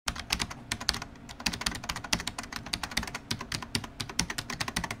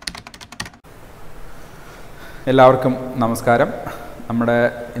എല്ലാവർക്കും നമസ്കാരം. നമ്മുടെ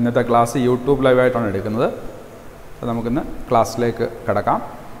ഇന്നത്തെ ക്ലാസ് യൂട്യൂബ് ലൈവായിട്ടാണ് എടുക്കുന്നത്. അപ്പോൾ നമുക്കിന്ന് ക്ലാസ്സിലേക്ക് കടക്കാം.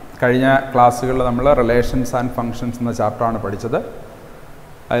 കഴിഞ്ഞ ക്ലാസ്സുകളിൽ നമ്മൾ റിലേഷൻസ് ആൻഡ് ഫങ്ഷൻസ് എന്ന ചാപ്റ്ററാണ് പഠിച്ചത്.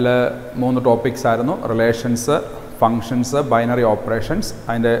 അതിൽ 3 ടോപ്പിക്സ് ആയിരുന്നു: റിലേഷൻസ്, ഫങ്ഷൻസ്, ബൈനറി ഓപ്പറേഷൻസ്.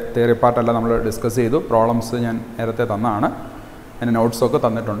 അതിൻ്റെ തിയറി പാർട്ടെല്ലാം നമ്മൾ ഡിസ്കസ് ചെയ്തു. പ്രോബ്ലംസ് ഞാൻ നേരത്തെ തന്നതാണ്, അതിൻ്റെ നോട്ട്സൊക്കെ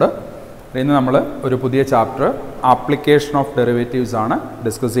തന്നിട്ടുണ്ട്. ഇന്ന് നമ്മൾ ഒരു പുതിയ ചാപ്റ്റർ ആപ്ലിക്കേഷൻ ഓഫ് ഡെറിവേറ്റീവ്സ് ആണ്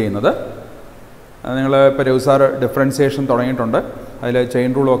ഡിസ്കസ് ചെയ്യുന്നത്. നിങ്ങൾ ഇപ്പോൾ രഘു സാർ ഡിഫറൻസിയേഷൻ തുടങ്ങിയിട്ടുണ്ട്. അതിൽ ചെയിൻ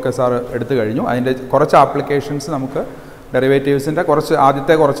റൂളൊക്കെ സാർ എടുത്തു കഴിഞ്ഞു. അതിൻ്റെ കുറച്ച് ആപ്ലിക്കേഷൻസ് നമുക്ക് ഡെറിവേറ്റീവ്സിൻ്റെ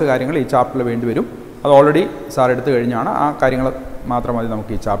ആദ്യത്തെ കുറച്ച് കാര്യങ്ങൾ ഈ ചാപ്റ്ററിൽ വേണ്ടി വരും. അത് ഓൾറെഡി സാർ എടുത്തു കഴിഞ്ഞാണ്. ആ കാര്യങ്ങൾ മാത്രം മതി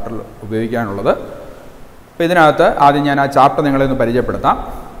നമുക്ക് ഈ ചാപ്റ്ററിൽ ഉപയോഗിക്കാനുള്ളത്. അപ്പോൾ ഇതിനകത്ത് ആദ്യം ഞാൻ ആ ചാപ്റ്റർ നിങ്ങളെ ഒന്ന് പരിചയപ്പെടുത്താം.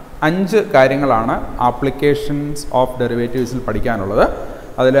 5 കാര്യങ്ങളാണ് ആപ്ലിക്കേഷൻസ് ഓഫ് ഡെറിവേറ്റീവ്സിൽ പഠിക്കാനുള്ളത്.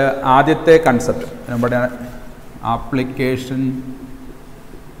 അതിൽ ആദ്യത്തെ കൺസെപ്റ്റ് നമ്മുടെ ആപ്ലിക്കേഷൻ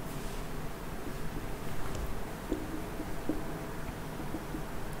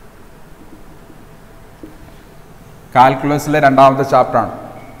കാൽക്കുലസിലെ രണ്ടാമത്തെ ചാപ്റ്ററാണ്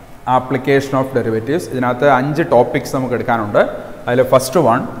ആപ്ലിക്കേഷൻ ഓഫ് ഡെറിവേറ്റീവ്സ്. ഇതിനകത്ത് 5 ടോപ്പിക്സ് നമുക്ക് എടുക്കാനുണ്ട്. അതിൽ first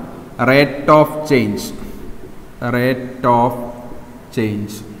one rate of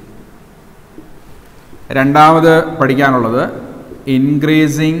change. രണ്ടാമത് പഠിക്കാനുള്ളത്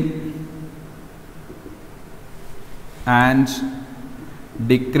increasing and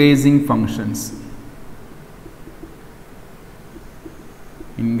decreasing functions.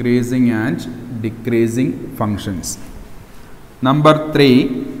 Increasing and decreasing functions. Number 3,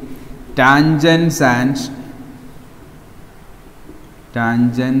 tangents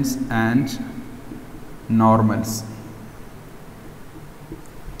and normals.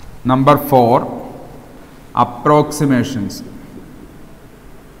 Number 4, approximations.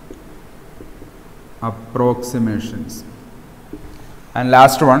 And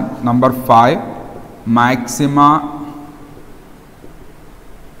last one, number 5, maxima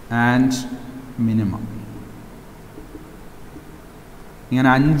and minimum. ഇങ്ങനെ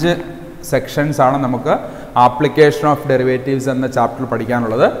 5 സെക്ഷൻസാണ് നമുക്ക് application of derivatives എന്ന ചാപ്റ്ററിൽ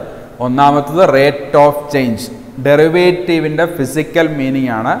പഠിക്കാനുള്ളത്. ഒന്നാമത്തത് rate of change. ഡെറിവേറ്റീവിൻ്റെ physical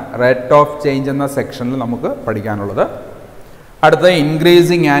meaning ആണ് rate of change എന്ന സെക്ഷനിൽ നമുക്ക് പഠിക്കാനുള്ളത്. അടുത്തത്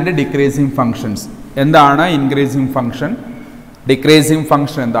ഇൻക്രീസിങ് ആൻഡ് ഡിക്രീസിങ് ഫങ്ഷൻസ്. എന്താണ് ഇൻക്രീസിങ് ഫങ്ഷൻ, ഡിക്രീസിങ്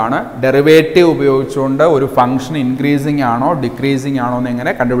ഫംഗ്ഷൻ എന്താണ്, ഡെറിവേറ്റീവ് ഉപയോഗിച്ചുകൊണ്ട് ഒരു ഫംഗ്ഷൻ ഇൻക്രീസിങ് ആണോ ഡിക്രീസിങ് ആണോ എന്ന്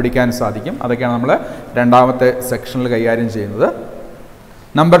എങ്ങനെ കണ്ടുപിടിക്കാൻ സാധിക്കും, അതൊക്കെയാണ് നമ്മൾ രണ്ടാമത്തെ സെക്ഷനിൽ കൈകാര്യം ചെയ്യുന്നത്.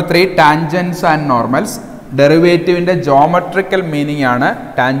 Number 3, tangents and normals. ഡെറിവേറ്റീവിൻ്റെ geometrical meaning ആണ്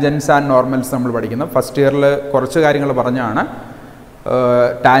ടാൻജൻസ് ആൻഡ് നോർമൽസ് നമ്മൾ പഠിക്കുന്നത്. ഫസ്റ്റ് ഇയറിൽ കുറച്ച് കാര്യങ്ങൾ പറഞ്ഞാണ്.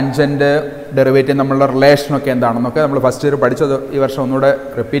 ടാൻജൻറ്റ്, ഡെറിവേറ്റീവ് നമ്മളുടെ റിലേഷനൊക്കെ എന്താണെന്നൊക്കെ നമ്മൾ ഫസ്റ്റ് ഇയർ പഠിച്ചത് ഈ വർഷം ഒന്നുകൂടെ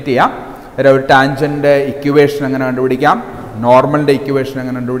റിപ്പീറ്റ് ചെയ്യാം. ഒരു ടാൻജൻ്റെ ഇക്വേഷൻ എങ്ങനെ കണ്ടുപിടിക്കാം, നോർമലിൻ്റെ ഇക്വേഷൻ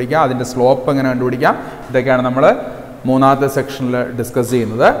എങ്ങനെ കണ്ടുപിടിക്കാം, അതിൻ്റെ സ്ലോപ്പ് എങ്ങനെ കണ്ടുപിടിക്കാം, ഇതൊക്കെയാണ് നമ്മൾ മൂന്നാമത്തെ സെക്ഷനിൽ ഡിസ്കസ്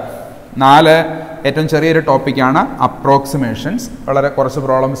ചെയ്യുന്നത്. 4, ഏറ്റവും ചെറിയൊരു ടോപ്പിക്കാണ് അപ്രോക്സിമേഷൻസ്. വളരെ കുറച്ച്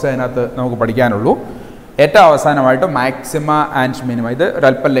പ്രോബ്ലംസ് അതിനകത്ത് നമുക്ക് പഠിക്കാനുള്ളൂ. ഏറ്റവും അവസാനമായിട്ട് മാക്സിമ ആൻഡ് മിനിമം. ഇത്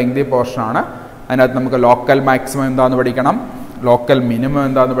ഒരല്പം ലെങ്തി പോർഷനാണ്. അതിനകത്ത് നമുക്ക് ലോക്കൽ മാക്സിമം എന്താണെന്ന് പഠിക്കണം, ലോക്കൽ മിനിമം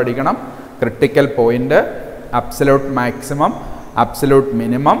എന്താണെന്ന് പഠിക്കണം, critical point, absolute maximum, absolute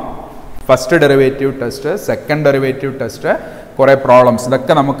minimum, first derivative test, second derivative test, കുറേ പ്രോബ്ലംസ്,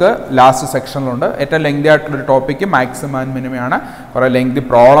 ഇതൊക്കെ നമുക്ക് ലാസ്റ്റ് സെക്ഷനിലുണ്ട്. ഏറ്റവും ലെങ്തി ആയിട്ടുള്ളൊരു ടോപ്പിക്ക് മാക്സിമം ആൻഡ് മിനിമമാണ്. കുറേ ലെങ്തി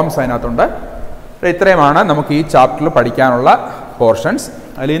പ്രോബ്ലംസ് അതിനകത്തുണ്ട്. ഇത്രയുമാണ് നമുക്ക് ഈ ചാപ്റ്ററിൽ പഠിക്കാനുള്ള പോർഷൻസ്.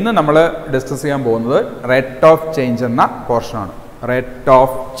 അതിൽ ഇന്ന് നമ്മൾ ഡിസ്കസ് ചെയ്യാൻ പോകുന്നത് റേറ്റ് ഓഫ് ചേഞ്ച് എന്ന പോർഷനാണ്. Rate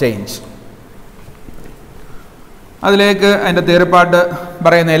of change. അതിലേക്ക് അതിൻ്റെ തിയറി പാർട്ട്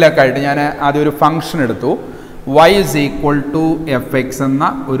പറയുന്നതിലൊക്കെ ആയിട്ട് ഞാൻ ആദ്യം ഒരു ഫംഗ്ഷൻ എടുത്തു. y = fx എന്ന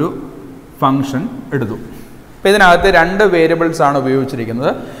ഒരു ഫംഗ്ഷൻ എടുത്തു. അപ്പോൾ ഇതിനകത്ത് 2 വേരിയബിൾസ് ആണ്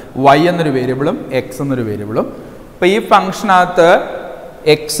ഉപയോഗിച്ചിരിക്കുന്നത്, y എന്നൊരു വേരിയബിളും x എന്നൊരു വേരിയബിളും. അപ്പോൾ ഈ ഫംഗ്ഷനകത്ത്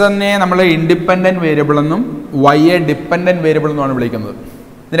എക്സിനെ നമ്മൾ ഇൻഡിപെൻഡൻറ്റ് വേരിയബിൾ എന്നും വൈയെ ഡിപ്പെൻഡൻറ്റ് വേരിയബിൾ എന്നുമാണ് വിളിക്കുന്നത്.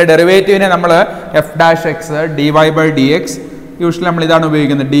 ഇതിൻ്റെ ഡെറിവേറ്റീവിനെ നമ്മൾ f'(x) dy/dx, യൂഷ്വലി നമ്മൾ ഇതാണ്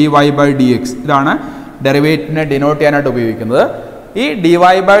ഉപയോഗിക്കുന്നത്, dy/dx. ഇതാണ് ഡെറിവേറ്റീവിനെ ഡിനോട്ട് ചെയ്യാനായിട്ട് ഉപയോഗിക്കുന്നത്. ഈ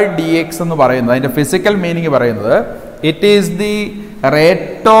dy/dx എന്ന് പറയുന്നത് അതിൻ്റെ ഫിസിക്കൽ മീനിങ് പറയുന്നത് it is the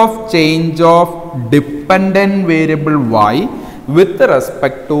rate of change of dependent variable y with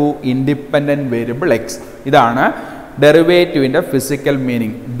respect to independent variable x. ഇതാണ് ഡെറിവേറ്റീവിൻ്റെ physical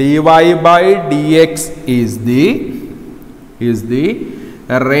meaning. dy/dx is the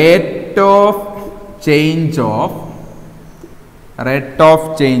rate of change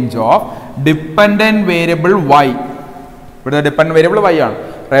of dependent variable y. ഇവിടെ dependent variable y ആണ്.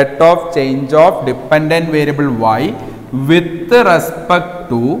 Rate of change of dependent variable y with respect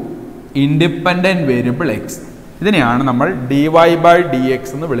to independent variable x. ഇതിനെയാണ് നമ്മൾ dy/dx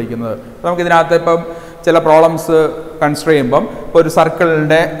എന്ന് വിളിക്കുന്നത്. നമുക്ക് ഇതിനകത്ത് ഇപ്പം ചില പ്രോബ്ലംസ് കൺസിഡർ ചെയ്യുമ്പം ഇപ്പോൾ ഒരു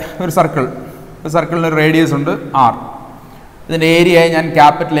സർക്കിളിന് ഒരു റേഡിയസ് ഉണ്ട് R. ഇതിൻ്റെ ഏരിയയെ ഞാൻ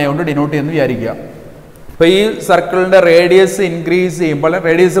ക്യാപിറ്റൽ A കൊണ്ട് ഡിനോട്ട് ചെയ്യുന്നു വിചാരിക്കുക. അപ്പോൾ ഈ സർക്കിളിൻ്റെ റേഡിയസ് ഇൻക്രീസ് ചെയ്യുമ്പോൾ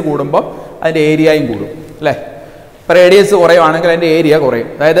റേഡിയസ് കൂടുമ്പോൾ അതിൻ്റെ ഏരിയയും കൂടും അല്ലേ. ഇപ്പോൾ റേഡിയസ് കുറയുവാണെങ്കിൽ അതിൻ്റെ ഏരിയ കുറയും.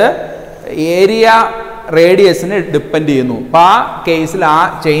 അതായത് ഏരിയ റേഡിയസിനെ ഡിപ്പെൻഡ് ചെയ്യുന്നു. അപ്പോൾ ആ കേസിൽ ആ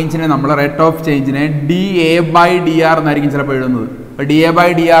ചേഞ്ചിനെ നമ്മൾ റേറ്റ് ഓഫ് ചേഞ്ചിനെ dA/dr എന്നായിരിക്കും ചിലപ്പോൾ എഴുതുന്നത്. അപ്പോൾ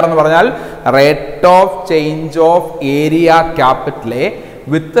dA/dr എന്ന് പറഞ്ഞാൽ rate of change of area capital A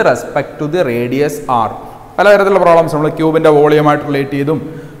with respect to the radius R. പലതരത്തിലുള്ള പ്രോബ്ലംസ് നമ്മൾ ക്യൂബിൻ്റെ വോളിയമായിട്ട് റിലേറ്റ് ചെയ്തും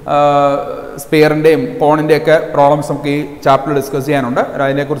സ്പിയറിൻ്റെയും കോണിൻ്റെയൊക്കെ പ്രോബ്ലംസ് നമുക്ക് ഈ ചാപ്റ്ററിൽ ഡിസ്കസ് ചെയ്യാനുണ്ട്.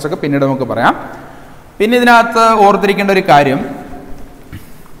 അതിനെക്കുറിച്ചൊക്കെ പിന്നീട് നമുക്ക് പറയാം. പിന്നെ ഇതിനകത്ത് ഓർത്തിരിക്കേണ്ട ഒരു കാര്യം,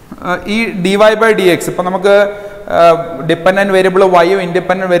 ഈ dy/dx ഇപ്പം നമുക്ക് ഡിപ്പെൻഡൻറ്റ് വേരിയബിൾ വൈയും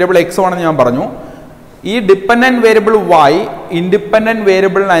ഇൻഡിപെൻഡൻറ്റ് വേരിയബിൾ എക്സും ആണെന്ന് ഞാൻ പറഞ്ഞു. ഈ dependent variable y independent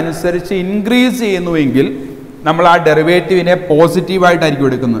വേരിയബിളിനനുസരിച്ച് increase ചെയ്യുന്നുവെങ്കിൽ നമ്മൾ ആ ഡെറിവേറ്റീവിനെ പോസിറ്റീവായിട്ടായിരിക്കും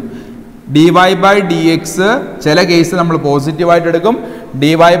എടുക്കുന്നത്. dy/dx ചില കേസിൽ നമ്മൾ പോസിറ്റീവായിട്ട് എടുക്കും,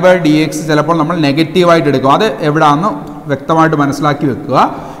 dy/dx ചിലപ്പോൾ നമ്മൾ നെഗറ്റീവായിട്ട് എടുക്കും. അത് എവിടെയാണെന്ന് വ്യക്തമായിട്ട് മനസ്സിലാക്കി വെക്കുക.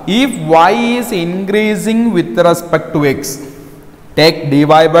 If y is increasing with respect to x, take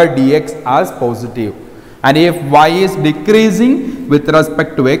dy/dx as positive, and if y is decreasing with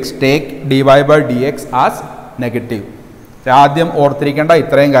respect to x, take dy/dx as negative. ആദ്യം ഓർത്തിരിക്കേണ്ട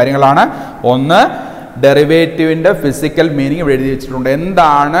ഇത്രയും കാര്യങ്ങളാണ്. ഒന്ന്, ഡെറിവേറ്റീവിൻ്റെ ഫിസിക്കൽ മീനിങ് എഴുതി വെച്ചിട്ടുണ്ട്.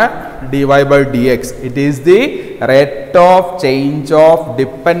 എന്താണ് dy/dx? It is the rate of change of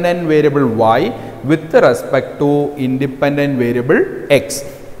dependent variable y with respect to independent variable x.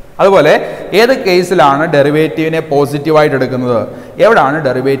 അതുപോലെ ഏത് കേസിലാണ് ഡെറിവേറ്റീവിനെ പോസിറ്റീവായിട്ട് എടുക്കുന്നത്, എവിടെയാണ്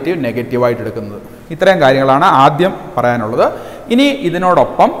ഡെറിവേറ്റീവ് നെഗറ്റീവായിട്ട് എടുക്കുന്നത്, ഇത്രയും കാര്യങ്ങളാണ് ആദ്യം പറയാനുള്ളത്. ഇനി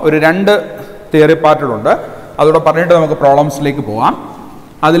ഇതിനോടൊപ്പം ഒരു 2 തിയറി പാർട്ടുകളുണ്ട്, അതുകൂടെ പറഞ്ഞിട്ട് നമുക്ക് പ്രോബ്ലംസിലേക്ക് പോവാം.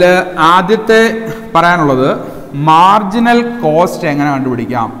 അതിൽ ആദ്യത്തെ പറയാനുള്ളത് മാർജിനൽ കോസ്റ്റ് എങ്ങനെ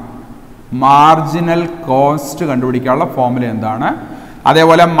കണ്ടുപിടിക്കാം, മാർജിനൽ കോസ്റ്റ് കണ്ടുപിടിക്കാനുള്ള ഫോർമുല എന്താണ്,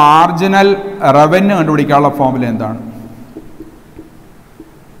 അതേപോലെ മാർജിനൽ റവന്യൂ കണ്ടുപിടിക്കാനുള്ള ഫോർമുല എന്താണ്.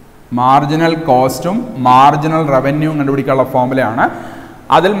 മാർജിനൽ കോസ്റ്റും മാർജിനൽ റവന്യൂവും കണ്ടുപിടിക്കാനുള്ള ഫോർമുലയാണ്.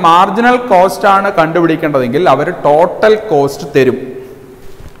 അതിൽ മാർജിനൽ കോസ്റ്റ് ആണ് കണ്ടുപിടിക്കേണ്ടതെങ്കിൽ അവർ ടോട്ടൽ കോസ്റ്റ് തരും.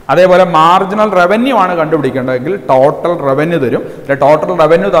 അതേപോലെ മാർജിനൽ റവന്യൂ ആണ് കണ്ടുപിടിക്കേണ്ടതെങ്കിൽ ടോട്ടൽ റവന്യൂ തരും. ടോട്ടൽ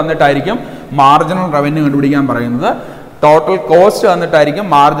റവന്യൂ തന്നിട്ടായിരിക്കും മാർജിനൽ റവന്യൂ കണ്ടുപിടിക്കാൻ പറയുന്നത്. ടോട്ടൽ കോസ്റ്റ് തന്നിട്ടായിരിക്കും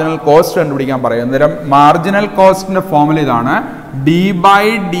മാർജിനൽ കോസ്റ്റ് കണ്ടുപിടിക്കാൻ പറയുന്നത്. അന്നേരം മാർജിനൽ കോസ്റ്റിന്റെ ഫോർമുല ഇതാണ്,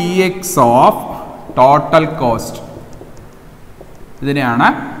 d/dx ഓഫ് ടോട്ടൽ കോസ്റ്റ്. ഇതിനെയാണ്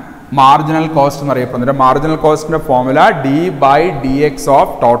മാർജിനൽ കോസ്റ്റ് എന്നറിയപ്പെടുന്നത്. Marginal കോസ്റ്റിന്റെ formula d/dx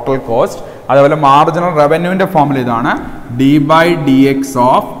of total cost. അതേപോലെ മാർജിനൽ റവന്യൂവിന്റെ ഫോർമുല ഇതാണ്, d/dx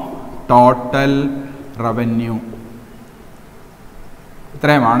ഓഫ് ടോട്ടൽ റവന്യൂ.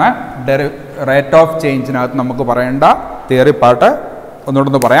 ഇത്രയുമാണ് റേറ്റ് ഓഫ് ചേഞ്ചിനകത്ത് നമുക്ക് പറയേണ്ട തിയറി പാർട്ട്.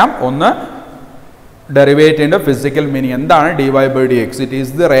 ഒന്നുകൂടെ പറയാം. ഒന്ന്, ഡെറിവേറ്റീവിന്റെ ഫിസിക്കൽ മീനിങ് എന്താണ് dy/dx. It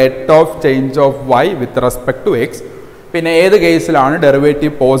is the rate of change of y with respect to x. പിന്നെ ഏത് കേസിലാണ്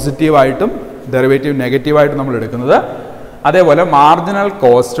ഡെറിവേറ്റീവ് പോസിറ്റീവായിട്ടും ഡെറിവേറ്റീവ് നെഗറ്റീവായിട്ടും നമ്മൾ എടുക്കുന്നത്. അതേപോലെ മാർജിനൽ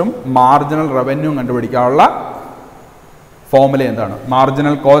കോസ്റ്റും മാർജിനൽ റവന്യൂവും കണ്ടുപിടിക്കാനുള്ള ഫോർമുല എന്താണ്.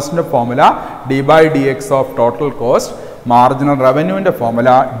 Marginal കോസ്റ്റിൻ്റെ formula d/dx of total cost, marginal റവന്യൂവിൻ്റെ formula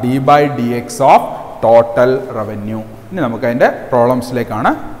d/dx of total revenue. ഇനി നമുക്ക് അതിൻ്റെ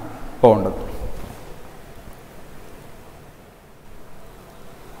പ്രോബ്ലംസിലേക്കാണ് പോകേണ്ടത്.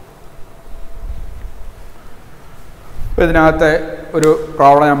 ഇപ്പോൾ ഇതിനകത്തെ ഒരു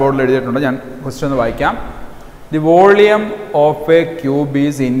പ്രോബ്ലം ഞാൻ ബോർഡിൽ എഴുതിയിട്ടുണ്ട്. ഞാൻ ക്വസ്റ്റ്യൻ ഒന്ന് വായിക്കാം. The volume of A cube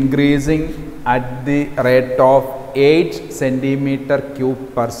is increasing at the rate of 8 centimeter cube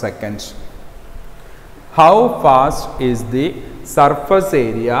per second. How fast is the surface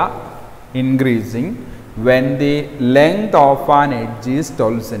area increasing when the length of an edge is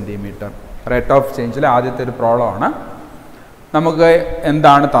 12 centimeter? Rate of ചേഞ്ചിലെ ആദ്യത്തെ ഒരു problem ആണ്. നമുക്ക്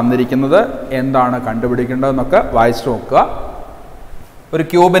എന്താണ് തന്നിരിക്കുന്നത്, എന്താണ് കണ്ടുപിടിക്കേണ്ടതെന്നൊക്കെ വായിച്ചു നോക്കുക. ഒരു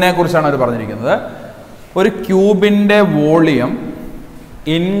ക്യൂബിനെ കുറിച്ചാണ് അവർ പറഞ്ഞിരിക്കുന്നത്. ഒരു ക്യൂബിൻ്റെ വോളിയം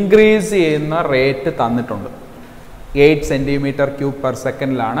ഇൻക്രീസ് ചെയ്യുന്ന റേറ്റ് തന്നിട്ടുണ്ട്. 8 centimeter cube per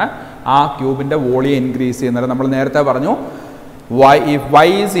second ആ ക്യൂബിൻ്റെ വോളിയം ഇൻക്രീസ് ചെയ്യുന്നത്. നമ്മൾ നേരത്തെ പറഞ്ഞു if y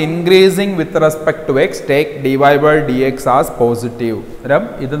is increasing with respect to x, take dy/dx as positive. അന്നേരം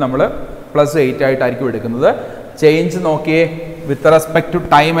ഇത് നമ്മൾ +8 ആയിട്ടായിരിക്കും എടുക്കുന്നത്. ചേഞ്ച് നോക്കിയേ, വിത്ത് റെസ്പെക്ട് ടു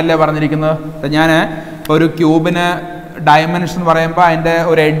ടൈം അല്ലേ പറഞ്ഞിരിക്കുന്നത്. ഞാൻ ഒരു ക്യൂബിന് ഡയമെൻഷൻ പറയുമ്പോൾ അതിൻ്റെ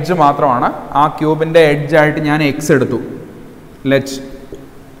ഒരു എഡ്ജ് മാത്രമാണ്. ആ ക്യൂബിൻ്റെ എഡ്ജായിട്ട് ഞാൻ എക്സ് എടുത്തു. Let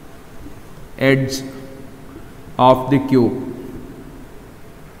edge of the cube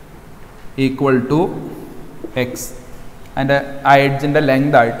equal to X. അതിൻ്റെ ആ എഡ്ജിൻ്റെ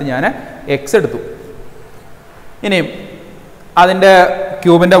ലെങ്ത് ആയിട്ട് ഞാൻ എക്സ് എടുത്തു. ഇനി അതിൻ്റെ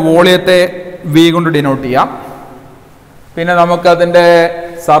ക്യൂബിൻ്റെ വോളിയത്തെ വി കൊണ്ട് ഡിനോട്ട് ചെയ്യാം. പിന്നെ നമുക്കതിൻ്റെ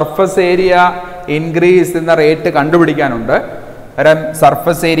സർഫസ് ഏരിയ ഇൻക്രീസ് എന്ന റേറ്റ് കണ്ടുപിടിക്കാനുണ്ട്. കാരണം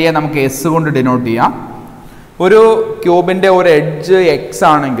സർഫസ് ഏരിയ നമുക്ക് എസ് കൊണ്ട് ഡിനോട്ട് ചെയ്യാം. ഒരു ക്യൂബിൻ്റെ ഒരു എഡ്ജ് എക്സ്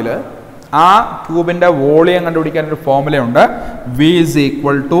ആണെങ്കിൽ ആ ക്യൂബിൻ്റെ വോളിയം കണ്ടുപിടിക്കാൻ ഒരു ഫോർമുലയുണ്ട്. വി ഇസ്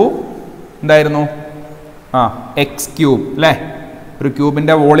ഈക്വൽ ടു എന്തായിരുന്നു? എക്സ് ക്യൂബ് അല്ലേ? ഒരു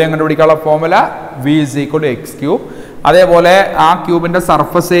ക്യൂബിൻ്റെ വോളിയം കണ്ടുപിടിക്കാനുള്ള formula V is equal to X cube. അതേപോലെ ആ ക്യൂബിൻ്റെ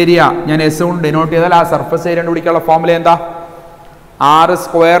സർഫസ് ഏരിയ ഞാൻ എസ് കൊണ്ട് ഡിനോട്ട് ചെയ്താൽ ആ സർഫസ് ഏരിയ കണ്ടുപിടിക്കാനുള്ള ഫോർമുല എന്താ? 6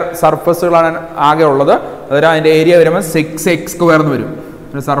 സ്ക്വയർ സർഫസുകളാണ് ആകെ ഉള്ളത്. അതായത് അതിൻ്റെ ഏരിയ വരുമ്പോൾ 6x² എന്ന് വരും.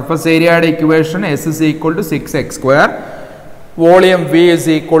 സർഫസ് ഏരിയയുടെ equation S is equal to 6x². Volume V is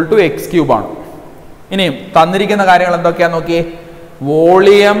equal to X cube ആണ്. ഇനി തന്നിരിക്കുന്ന കാര്യങ്ങൾ എന്തൊക്കെയാന്ന് നോക്കിയേ.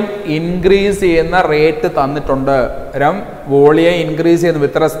 വോളിയം ഇൻക്രീസ് ചെയ്യുന്ന റേറ്റ് തന്നിട്ടുണ്ട്. വോളിയം ഇൻക്രീസ് ചെയ്യുന്നു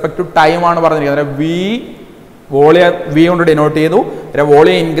വിത്ത് റെസ്പെക്ട് ടു ടൈം ആണ് പറഞ്ഞിരിക്കുന്നത്. വോളിയം വി കൊണ്ട് ഡിനോട്ട് ചെയ്തു.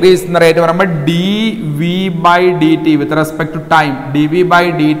 വോളിയം ഇൻക്രീസ് എന്ന റേറ്റ് പറയുമ്പോൾ D V by D T with respect to time D V by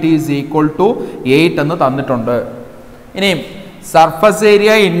D T is equal to 8 എന്ന് തന്നിട്ടുണ്ട്. ഇനി സർഫസ്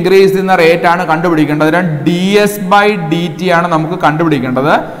ഏരിയ ഇൻക്രീസ് ചെയ്യുന്ന റേറ്റ് ആണ് കണ്ടുപിടിക്കേണ്ടത്. D S by D T ആണ് നമുക്ക്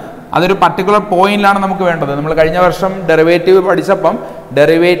കണ്ടുപിടിക്കേണ്ടത്. അതൊരു പർട്ടിക്കുലർ പോയിന്റിലാണ് നമുക്ക് വേണ്ടത്. നമ്മൾ കഴിഞ്ഞ വർഷം derivative പഠിച്ചപ്പം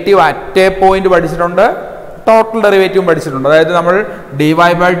derivative at A point പഠിച്ചിട്ടുണ്ട്, ടോട്ടൽ ഡെറിവേറ്റീവും പഠിച്ചിട്ടുണ്ട്. അതായത് നമ്മൾ D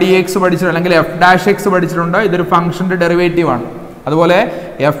Y by D X പഠിച്ചിട്ടുണ്ട്, അല്ലെങ്കിൽ എഫ് ഡാഷ് എക്സ് പഠിച്ചിട്ടുണ്ട്. ഇതൊരു ഫംഗ്ഷൻ്റെ ഡെറിവേറ്റീവ് ആണ്. അതുപോലെ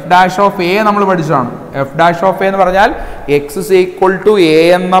എഫ് ഡാഷ് ഓഫ് എ നമ്മൾ പഠിച്ചതാണ്. എഫ് ഡാഷ് ഓഫ് എ എന്ന് പറഞ്ഞാൽ X is equal to A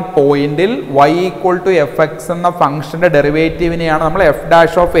എന്ന പോയിന്റിൽ Y equal to F X എന്ന ഫംഗ്ഷൻ്റെ ഡെറിവേറ്റീവിനെയാണ് നമ്മൾ എഫ്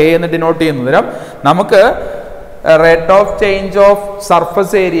ഡാഷ് ഓഫ് എ എന്ന് ഡിനോട്ട് ചെയ്യുന്നത്. നമുക്ക് rate of change of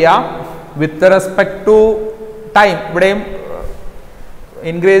surface area with respect to time, ഇവിടെയും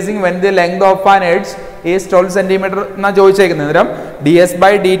increasing when the length of an edge is 12 centimetre എന്നാണ് ചോദിച്ചേക്കുന്നത്. അന്നേരം D S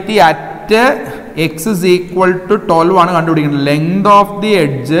by D T at X is equal to 12 ആണ് കണ്ടുപിടിക്കുന്നത്. Length of the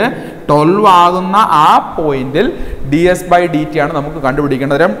edge 12 ആകുന്ന ആ പോയിന്റിൽ D S by D T ആണ് നമുക്ക്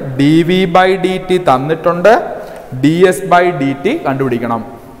കണ്ടുപിടിക്കേണ്ടത്. അന്നേരം D V by D T തന്നിട്ടുണ്ട്, D S by D T കണ്ടുപിടിക്കണം.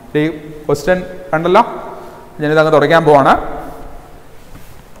 ഈ ക്വസ്റ്റ്യൻ കണ്ടല്ലോ, ഞാനിത് അങ്ങ് തുടയ്ക്കാൻ പോവാണ്.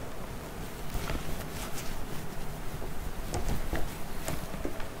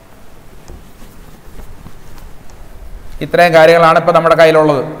 ഇത്രയും കാര്യങ്ങളാണ് ഇപ്പോൾ നമ്മുടെ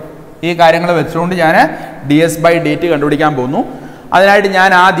കയ്യിലുള്ളത്. ഈ കാര്യങ്ങൾ വെച്ചുകൊണ്ട് ഞാൻ D S by D T കണ്ടുപിടിക്കാൻ പോകുന്നു. അതിനായിട്ട് ഞാൻ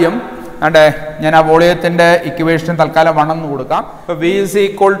ആദ്യം ഞാൻ ആ വോളിയത്തിൻ്റെ ഇക്വേഷൻ തൽക്കാലം 1 എന്ന് കൊടുക്കാം. ഇപ്പോൾ V is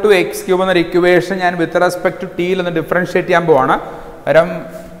equal to X cube എന്നൊരു ഇക്വേഷൻ ഞാൻ വിത്ത് റെസ്പെക്ട് ടു ടിയിൽ ഒന്ന് ഡിഫറൻഷിയേറ്റ് ചെയ്യാൻ പോവാണ്. കാരണം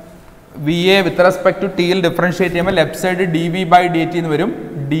V A with respect to ടിയിൽ ഡിഫറൻഷിയേറ്റ് ചെയ്യുമ്പോൾ left side D V by D T എന്ന് വരും.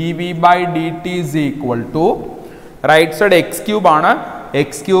 D V by D T is equal to right side X cube ആണ്.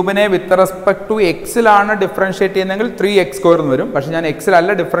 X ക്യൂബിനെ with respect to എക്സിലാണ് differentiate ചെയ്യുന്നതെങ്കിൽ 3x² എന്ന് വരും. പക്ഷേ ഞാൻ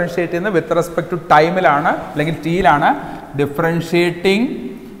എക്സിലല്ല ഡിഫറൻഷിയേറ്റ് ചെയ്യുന്നത്, വിത്ത് റെസ്പെക്ട് ടു ടൈമിലാണ് അല്ലെങ്കിൽ ടിയിലാണ്. Differentiating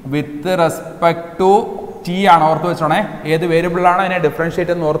with respect to T ആണ്, ഓർത്ത് വെച്ചോണേ. ഏത് വേരിയബിളാണ് അതിനെ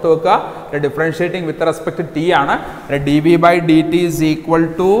ഡിഫറൻഷിയേറ്റ് എന്ന് ഓർത്ത് വെക്കുക. Differentiating with respect to T ആണ്. D V by D T is equal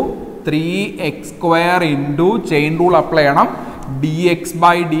to 3x² into chain rule apply ചെയ്യണം. D X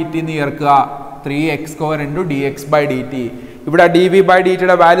by D T എന്ന് ചേർക്കുക. 3x² into D X by D T. ഇവിടെ D V by D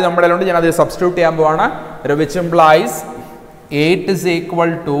ടിയുടെ value നമ്മുടെ ഉണ്ട്, ഞാനത് substitute ചെയ്യാൻ പോവാണ്. Which implies 8 is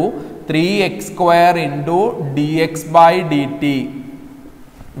equal to 3x² into D X by D T.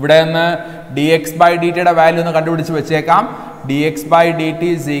 ഇവിടെ നിന്ന് ഡി എക്സ് ബൈ ഡി ടിയുടെ വാല്യൂ ഒന്ന് കണ്ടുപിടിച്ച് വെച്ചേക്കാം. D X by D T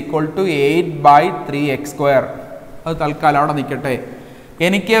is equal to 8/3x². അത് തൽക്കാലം അവിടെ നിൽക്കട്ടെ.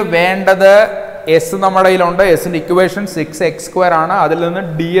 എനിക്ക് വേണ്ടത് എസ് നമ്മുടെ കയ്യിലുണ്ട്. എസിൻ്റെ ഇക്വേഷൻ 6x² ആണ്. അതിൽ നിന്ന്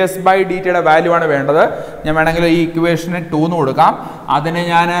ഡി എസ് ബൈ ഡി ടിയുടെ വാല്യൂ ആണ് വേണ്ടത്. ഞാൻ വേണമെങ്കിൽ ഈ ഇക്വേഷന് 2 എന്ന് കൊടുക്കാം. അതിനെ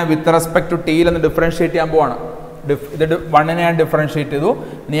ഞാൻ വിത്ത് റെസ്പെക്ട് ടു ടിയിൽ ഒന്ന് ഡിഫറൻഷിയേറ്റ് ചെയ്യാൻ പോവാണ്. ഇത് 1നെ ഞാൻ ഡിഫറൻഷിയേറ്റ് ചെയ്തു.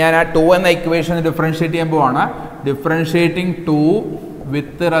 ഇനി ഞാൻ ആ 2 എന്ന ഇക്വേഷന് ഡിഫറൻഷിയേറ്റ് ചെയ്യാൻ പോവാണ്. Differentiating 2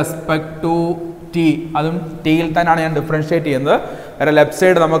 with respect to T, അതും ടിയിൽ തന്നെയാണ് ഞാൻ ഡിഫറൻഷിയേറ്റ് ചെയ്യുന്നത്. വേറെ ലെഫ്റ്റ്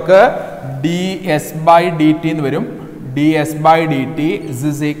സൈഡ് നമുക്ക് D S by D T എന്ന് വരും. D S by D T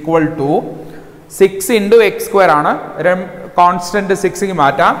is equal to 6 into x² ആണ്. കോൺസ്റ്റൻറ്റ് 6ക്ക്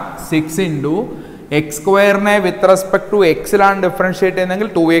മാറ്റാം. 6 into x² with respect to എക്സിലാണ് differentiate ചെയ്യുന്നതെങ്കിൽ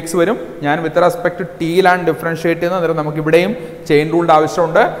 2x വരും. ഞാൻ വിത്ത് റെസ്പെക്ട് ടു ടിയിലാണ് ഡിഫറൻഷിയേറ്റ് ചെയ്യുന്നത്. അന്നേരം നമുക്ക് ഇവിടെയും ചെയിൻ റൂളിൻ്റെ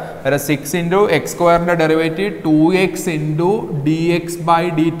ആവശ്യമുണ്ട്. അന്നേരം 6 into x² derivative 2x into D X by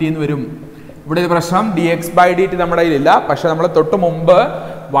D T എന്ന് വരും. ഇവിടെ ഒരു പ്രശ്നം, D X by D T നമ്മുടെ കയ്യിലില്ല. പക്ഷേ നമ്മൾ തൊട്ട് മുമ്പ്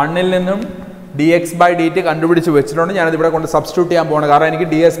 1ൽ നിന്നും D X by D T കണ്ടുപിടിച്ച് വെച്ചിട്ടുണ്ട്. ഞാനത് ഇവിടെ കൊണ്ട് സബ്സ്റ്റിറ്റ്യൂട്ട് ചെയ്യാൻ പോകണം. കാരണം എനിക്ക്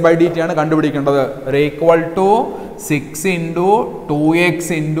D S by D T ആണ് കണ്ടുപിടിക്കേണ്ടത്. Equal to 6 into 2x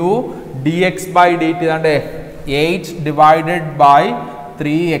into D X by D T താണ്ടേ 8 divided by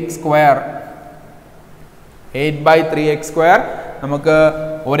 3x². 8/3x². നമുക്ക്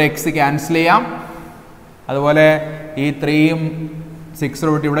ഒരു x ക്യാൻസൽ ചെയ്യാം. അതുപോലെ ഈ 3ഉം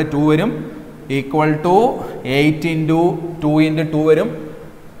 6 വിട്ട് ഇവിടെ 2 വരും, ഈക്വൽ ടു 8 ഇൻറ്റു 2 ഇൻറ്റു 2 വരും,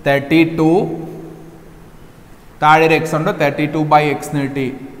 32. താഴെ ഒരു എക്സ് ഉണ്ട്, 32/x കിട്ടി.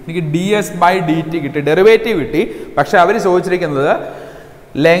 എനിക്ക് ds/dt കിട്ടി, ഡെറിവേറ്റീവ് കിട്ടി. പക്ഷെ അവർ ചോദിച്ചിരിക്കുന്നത്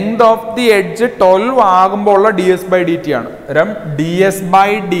ലെങ്ത് ഓഫ് ദി എഡ്ജ് 12 ആകുമ്പോൾ ഉള്ള ds/dt ആണ്. അന്നേരം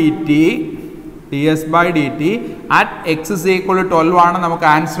ds/dt at X is equal to 12 ആണ് നമുക്ക്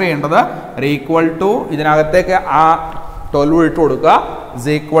ആൻസർ ചെയ്യേണ്ടത്. ഈക്വൽ ടു ഇതിനകത്തേക്ക് ആ 12 ഇട്ട് കൊടുക്കുക, is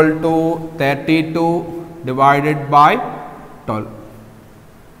equal to 32 divided by 12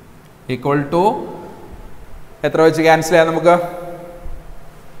 equal to എത്ര വെച്ച് ക്യാൻസൽ ചെയ്യാം നമുക്ക്?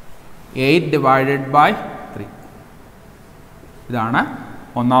 8 ഡിവൈഡഡ് ബൈ 3. ഇതാണ്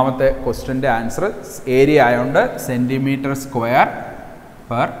ഒന്നാമത്തെ ക്വസ്റ്റ്യൻ്റെ ആൻസർ. ഏരിയ ആയതുകൊണ്ട് centimetre square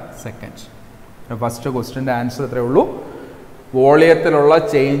per second. First ക്വസ്റ്റ്യൻ്റെ answer ഇത്രയേ ഉള്ളൂ. വോളിയത്തിലുള്ള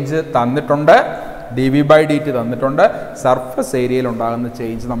ചേഞ്ച് തന്നിട്ടുണ്ട്, dv/dt തന്നിട്ടുണ്ട്, സർഫസ് ഏരിയയിൽ ഉണ്ടാകുന്ന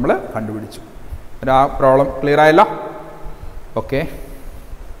ചേഞ്ച് നമ്മൾ കണ്ടുപിടിച്ചു. ആ പ്രോബ്ലം ക്ലിയർ ആയല്ലോ? ഓക്കെ.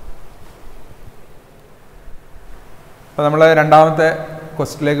 അപ്പോൾ നമ്മൾ രണ്ടാമത്തെ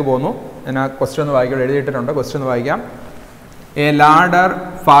ക്വസ്റ്റ്യനിലേക്ക് പോകുന്നു. ഞാൻ ആ ക്വസ്റ്റ്യൻ ഒന്ന് വായിക്കാം, എഴുതിയിട്ടുണ്ട്. ക്വസ്റ്റ്യൻ ഒന്ന് വായിക്കാം. A ladder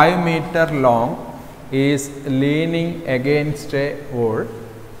 5 meter long is leaning against a wall.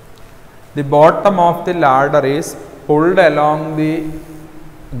 The bottom of the ladder is pulled along the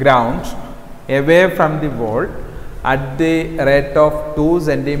ground away from the wall at the rate of 2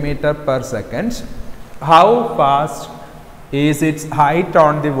 centimeter per second. How fast is its height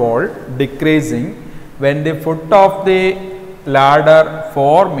on the wall decreasing when the foot of the ladder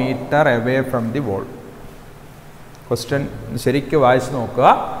 4 meter away from the wall? Question ശരിക്കും വായിച്ച് നോക്കുക.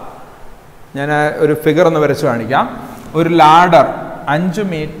 ഞാൻ ഒരു figure ഒന്ന് വരച്ച് കാണിക്കാം. ഒരു ladder 5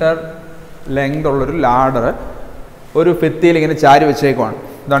 metre length ഉള്ളൊരു ലാഡർ ഒരു ഭിത്തിയിൽ ഇങ്ങനെ ചാരി വെച്ചേക്കുവാണ്.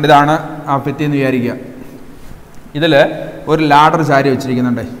 ഇതാണ് ആ ഭിത്തി എന്ന് വിചാരിക്കുക. ഇതിൽ ഒരു ലാഡർ ചാരി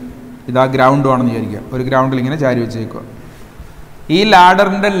വെച്ചിരിക്കുന്നുണ്ട്. ഇതാ ഗ്രൗണ്ടുമാണെന്ന് വിചാരിക്കുക. ഒരു ഗ്രൗണ്ടിൽ ഇങ്ങനെ ചാരി വെച്ചേക്കുക. ഈ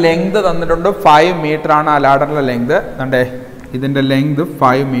ലാഡറിൻ്റെ ലെങ്ത് തന്നിട്ടുണ്ട് 5 മീറ്റർ ആണ്. ആ ലാഡറിൻ്റെ ലെങ്ത് കണ്ടേ, ഇതിൻ്റെ ലെങ്ത്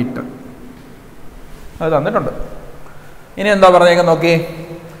 5 മീറ്റർ അത് തന്നിട്ടുണ്ട്. ഇനി എന്താ പറഞ്ഞേക്കുന്നത് നോക്കി.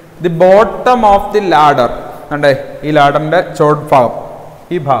 The bottom of the ladder കണ്ടേ, ഈ ലാഡറിൻ്റെ ചോട്ട് ഭാഗം,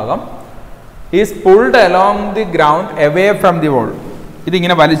 ഈ ഭാഗം is pulled along the ground away from the wall.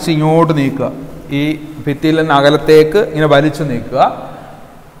 ഇതിങ്ങനെ വലിച്ച് ഇങ്ങോട്ട് നീക്കുക, ഈ ഭിത്തിയിൽ നിന്ന് അകലത്തേക്ക് ഇങ്ങനെ വലിച്ചു നീക്കുക.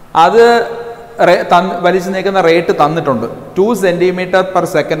 അത് വലിച്ചു നീക്കുന്ന റേറ്റ് തന്നിട്ടുണ്ട്. 2 centimeter per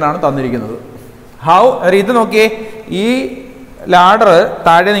second ആണ് തന്നിരിക്കുന്നത്. ഇത് നോക്കിയേ, ഈ ലാഡർ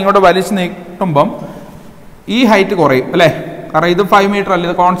താഴെ ഇങ്ങോട്ട് വലിച്ചു നീക്കുമ്പം ഈ ഹൈറ്റ് കുറയും അല്ലേ? കാരണം ഇത് 5 മീറ്റർ അല്ല,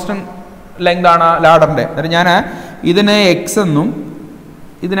 ഇത് കോൺസ്റ്റന്റ് ലെങ്ത് ആണ് ലാഡറിൻ്റെ. എന്നിട്ട് ഞാൻ ഇതിനെ എക്സ് എന്നും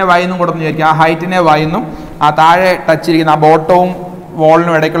ഇതിനെ വൈ എന്നും കൂടെ വിചാരിക്കുക. ആ ഹൈറ്റിനെ വൈ എന്നും ആ താഴെ ടച്ച് ഇരിക്കുന്ന ആ ബോട്ടവും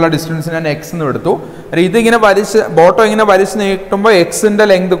വോളിനും ഇടയ്ക്കുള്ള ഡിസ്റ്റൻസ് ഞാൻ എക്സ് എന്നും എടുത്തു. ഇതിങ്ങനെ ബോട്ടം ഇങ്ങനെ വലിച്ച് നീട്ടുമ്പോൾ എക്സിൻ്റെ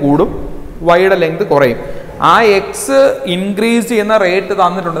ലെങ്ത് കൂടും, വൈയുടെ ലെങ്ത് കുറയും. ആ എക്സ് ഇൻക്രീസ് ചെയ്യുന്ന റേറ്റ്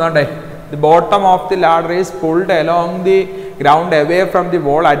തന്നിട്ടുണ്ട്. കണ്ടേ, the bottom of the ladder is pulled along the ground away from the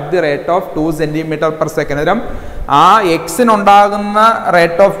wall at the rate of 2 centimeter per second. അന്നേരം ആ എക്സിനുണ്ടാകുന്ന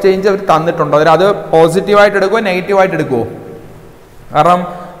റേറ്റ് ഓഫ് ചേഞ്ച് അവർ തന്നിട്ടുണ്ട്. അത് പോസിറ്റീവായിട്ട് എടുക്കുമോ നെഗറ്റീവായിട്ട് എടുക്കുമോ? കാരണം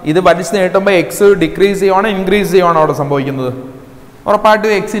ഇത് വലിച്ച് നീട്ടുമ്പോൾ എക്സ് ഡിക്രീസ് ചെയ്യുവാണ് ഇൻക്രീസ് ചെയ്യുവാണ് അവിടെ സംഭവിക്കുന്നത്?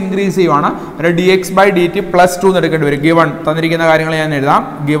 ഉറപ്പായിട്ടും എക്സ് ഇൻക്രീസ് ചെയ്യുവാണ്. dx/dt +2 എന്ന് എടുക്കേണ്ടി വരും. ഗിവൺ തന്നിരിക്കുന്ന കാര്യങ്ങൾ ഞാൻ എഴുതാം.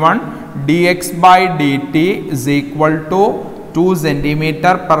 Given dx/dt is equal to 2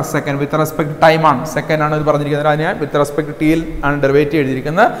 centimeter per second with respect time ആണ്, സെക്കൻഡ് ആണ് ഇത് പറഞ്ഞിരിക്കുന്നത്. അതിന് വിത്ത് റെസ്പെക്ട് ടിയിൽ ആണ് ഡെറിവേറ്റീവ്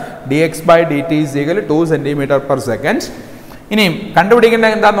എഴുതിയിരിക്കുന്നത്. dx/dt is equal to 2 centimeter per second. ഇനിയും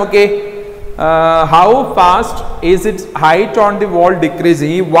കണ്ടുപിടിക്കേണ്ടത് എന്താ നോക്കി. How fast is it's height on the wall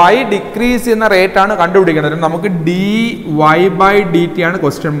decreasing. ഈ വൈ ഡിക്രീസ് ചെയ്യുന്ന റേറ്റ് ആണ് കണ്ടുപിടിക്കേണ്ടത്. നമുക്ക് dy/dt ആണ്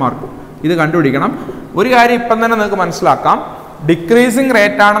ക്വസ്റ്റ്യൻ മാർക്ക്. ഇത് കണ്ടുപിടിക്കണം. ഒരു കാര്യം ഇപ്പം തന്നെ നിങ്ങൾക്ക് മനസ്സിലാക്കാം, ഡിക്രീസിങ്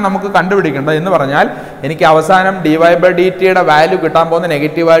റേറ്റ് ആണ് നമുക്ക് കണ്ടുപിടിക്കേണ്ടത് എന്ന് പറഞ്ഞാൽ എനിക്ക് അവസാനം dy/dtയുടെ വാല്യൂ കിട്ടാൻ പോകുന്ന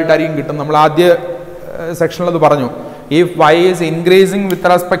നെഗറ്റീവായിട്ടായിരിക്കും കിട്ടും. നമ്മൾ ആദ്യ സെക്ഷനിൽ അത് പറഞ്ഞു. ഈ y is increasing with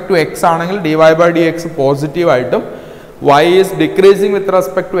respect to X ആണെങ്കിൽ dy/dx പോസിറ്റീവായിട്ടും y is decreasing with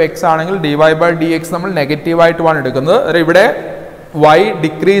respect to X ആണെങ്കിൽ dy/dx നമ്മൾ നെഗറ്റീവായിട്ടുമാണ് എടുക്കുന്നത്. ഇവിടെ y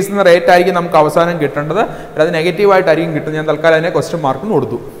ഡിക്രീസ് എന്ന റേറ്റ് ആയിരിക്കും നമുക്ക് അവസാനം കിട്ടേണ്ടത്, അത് നെഗറ്റീവായിട്ടായിരിക്കും കിട്ടുന്നത്. ഞാൻ തൽക്കാലം അതിനെ ക്വസ്റ്റ്യൻ മാർക്ക്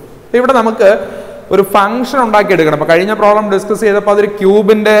കൊടുത്തു. ഇവിടെ നമുക്ക് ഒരു ഫംഗ്ഷൻ ഉണ്ടാക്കിയെടുക്കണം. അപ്പോൾ കഴിഞ്ഞ പ്രോബ്ലം ഡിസ്കസ് ചെയ്തപ്പോൾ അതൊരു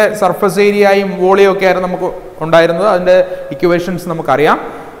ക്യൂബിൻ്റെ സർഫസ് ഏരിയയും വോളിയം ഒക്കെ ആയിരുന്നു നമുക്ക് ഉണ്ടായിരുന്നത്. അതിൻ്റെ ഇക്വേഷൻസ് നമുക്കറിയാം.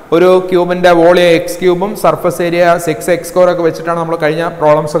 ഒരു ക്യൂബിൻ്റെ volume X ക്യൂബും surface area 6x² ഒക്കെ വെച്ചിട്ടാണ് നമ്മൾ കഴിഞ്ഞ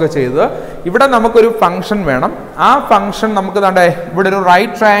പ്രോബ്ലംസ് ഒക്കെ ചെയ്തത്. ഇവിടെ നമുക്കൊരു ഫംഗ്ഷൻ വേണം. ആ ഫംഗ്ഷൻ നമുക്ക് ദാണ്ടെ ഇവിടെ ഒരു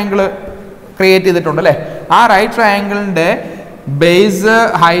റൈറ്റ് ട്രയാങ്കിൾ ക്രിയേറ്റ് ചെയ്തിട്ടുണ്ട് അല്ലേ? ആ റൈറ്റ് ട്രയാങ്കിളിൻ്റെ ബേസ്,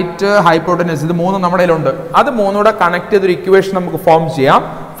 ഹൈറ്റ്, ഹൈപ്പോട്ടനസ് ഇത് മൂന്നും നമ്മുടെ കയ്യിലുണ്ട്. അത് മൂന്നും കൂടെ കണക്ട് ചെയ്തൊരു ഇക്വേഷൻ നമുക്ക് ഫോം ചെയ്യാം.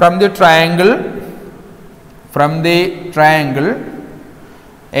 From the triangle from the triangle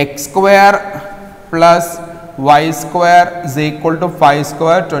X square plus y square is equal to 5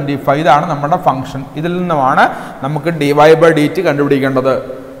 square 25. ഇതാണ് നമ്മുടെ ഫംഗ്ഷൻ. ഇതിൽ നിന്നുമാണ് നമുക്ക് dy/dt കണ്ടുപിടിക്കേണ്ടത്.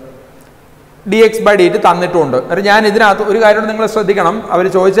 dx/dt തന്നിട്ടുണ്ട്. ഞാൻ ഇതിനകത്ത് ഒരു കാര്യം നിങ്ങൾ ശ്രദ്ധിക്കണം. അവർ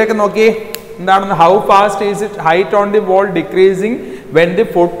ചോദിച്ചേക്ക് നോക്കി എന്താണെന്ന്, how fast is it height on the wall decreasing when the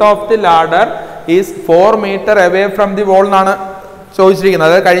foot of the ladder is 4 meter away from the wall എന്നാണ് ചോദിച്ചിരിക്കുന്നത്.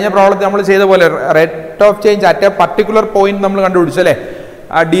 അതായത് കഴിഞ്ഞ പ്രോബ്ലത്തിൽ നമ്മൾ ചെയ്ത പോലെ rate of change at A particular point നമ്മൾ കണ്ടുപിടിച്ചു അല്ലേ.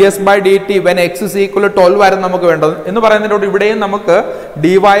 ds/dt when x is equal to 12 ആയിരുന്നു നമുക്ക് വേണ്ടത് എന്ന് പറയുന്നതിനോട് ഇവിടെയും നമുക്ക്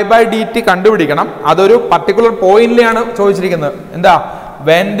dy/dt കണ്ടുപിടിക്കണം. അതൊരു പർട്ടിക്കുലർ പോയിന്റിലാണ് ചോദിച്ചിരിക്കുന്നത്. എന്താ,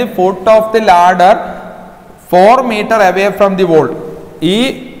 when the foot of the ladder 4 meter away from the wall. ഈ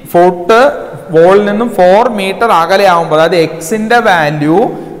ഫുട്ട് വോളിൽ നിന്നും 4 meter അകലെ ആകുമ്പോൾ, അതായത് എക്സിന്റെ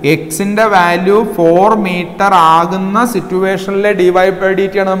വാല്യൂ 4 meter ആകുന്ന സിറ്റുവേഷനിലെ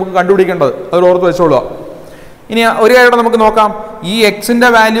dy/dt ആണ് നമുക്ക് കണ്ടുപിടിക്കേണ്ടത്. അത് ഓർത്ത് വെച്ചോളൂ. ഇനി ഒരു കാര്യം നമുക്ക് നോക്കാം. ഈ എക്സിന്റെ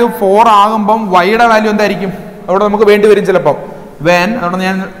വാല്യൂ 4 ആകുമ്പം വൈയുടെ വാല്യൂ എന്തായിരിക്കും അവിടെ നമുക്ക് വേണ്ടി വരും ചിലപ്പം. അവിടെ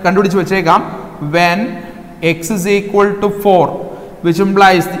ഞാൻ കണ്ടുപിടിച്ച് വെച്ചേക്കാം. When X is equal to 4 which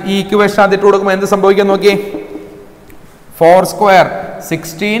implies ഈ ഇക്വേഷൻ അതിട്ട് കൊടുക്കുമ്പോൾ എന്ത് സംഭവിക്കാൻ നോക്കി. 4 square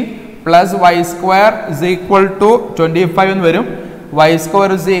 16 plus y square is equal to 25 എന്ന് വരും. y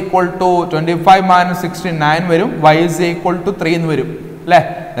square is equal to 25 minus 16 9 വരും. y is equal to 3 എന്ന് വരും അല്ലേ.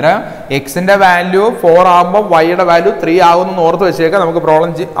 എക്സിന്റെ വാല്യൂ 4 ആകുമ്പോൾ വൈയുടെ വാല്യൂ 3 ആകുമെന്ന് ഓർത്ത് വെച്ചേക്കാം. നമുക്ക് പ്രോബ്ലം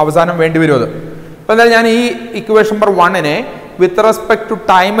അവസാനം വേണ്ടി വരും അത്. അപ്പോൾ എന്തായാലും ഞാൻ ഈ equation number 1 with respect to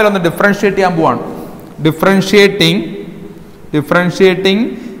ടൈമിൽ ഒന്ന് ഡിഫറൻഷിയേറ്റ് ചെയ്യാൻ പോവാണ്. ഡിഫറൻഷിയേറ്റിംഗ്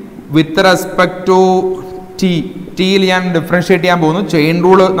വിത്ത് റെസ്പെക്ട് ടു ടിയിൽ ഞാൻ ഡിഫറൻഷിയേറ്റ് ചെയ്യാൻ പോകുന്നു. ചെയിൻ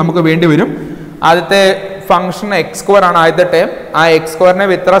റൂള് നമുക്ക് വേണ്ടി വരും. ആദ്യത്തെ ഫംഗ്ഷൻ എക്സ് സ്ക്വയർ ആണ് ആദ്യത്തെ ടേം. ആ X സ്ക്വയറിനെ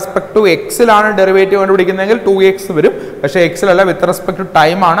with respect to എക്സിലാണ് derivative കണ്ടുപിടിക്കുന്നതെങ്കിൽ 2x വരും. പക്ഷേ എക്സിലല്ല, വിത്ത് റെസ്പെക്ട് ടു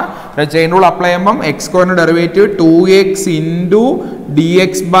ടൈം ആണ്. ചെയിൻ റൂൾ അപ്ലൈ ചെയ്യുമ്പം എക്സ് സ്ക്വയറിന്റെ derivative 2x into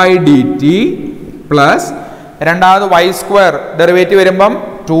dx/dt plus രണ്ടാമത് y സ്ക്വയർ ഡെറിവേറ്റീവ് വരുമ്പം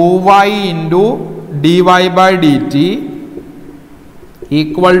 2y into dy/dt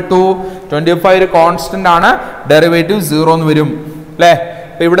equal to 25 ഒരു കോൺസ്റ്റന്റ് ആണ്, ഡെറിവേറ്റീവ് 0 എന്ന് വരും അല്ലേ.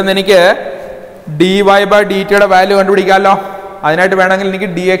 അപ്പൊ ഇവിടെ നിന്ന് എനിക്ക് dy/dt വാല്യൂ കണ്ടുപിടിക്കാമല്ലോ. അതിനായിട്ട് വേണമെങ്കിൽ എനിക്ക്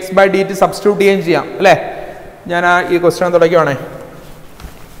dx/dt സബ്സ്റ്റിറ്റ്യൂട്ട് ചെയ്യുകയും ചെയ്യാം അല്ലേ. ഞാൻ ഈ ക്വസ്റ്റ്യൻ തുടയ്ക്കുവാണേ.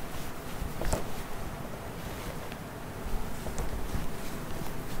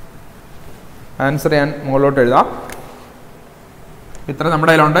 ആൻസർ ഞാൻ മുകളിലോട്ട് എഴുതാം. ഇത്ര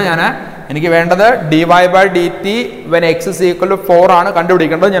നമ്മുടെ കയ്യിലുണ്ട്. എനിക്ക് വേണ്ടത് dy/dt when x is equal to 4 ആണ്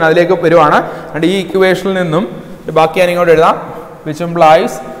കണ്ടുപിടിക്കേണ്ടത്. ഞാൻ അതിലേക്ക് വരുവാണ്. അതുകൊണ്ട് ഈ ഇക്വേഷനിൽ നിന്നും ബാക്കി ഞാൻ ഇങ്ങോട്ട് എഴുതാം. വിച്ച്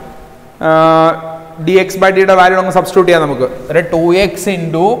ഇംപ്ലൈസ് dx/dt വാല്യൂ നമുക്ക് സബ്സ്റ്റിറ്റ്യൂട്ട് ചെയ്യാം. നമുക്ക് 2x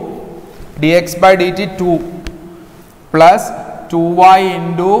into dx/dt 2 plus 2y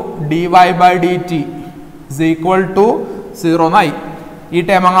into dy/dt is equal to 0 എന്നായി. ഈ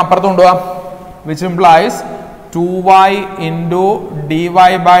ടൈം അങ്ങ് അപ്പുറത്ത് കൊണ്ടുപോകാം. Which implies 2y into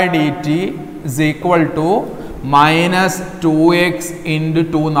dy/dt is equal to minus 2x into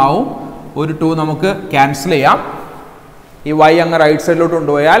 2 എന്നാവും. ഒരു 2 നമുക്ക് ക്യാൻസൽ ചെയ്യാം. ഈ y അങ്ങ് റൈറ്റ് സൈഡിലോട്ട്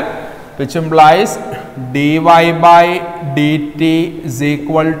കൊണ്ടുപോയാൽ which implies dy/dt is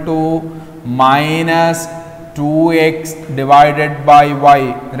equal to minus 2x divided by y.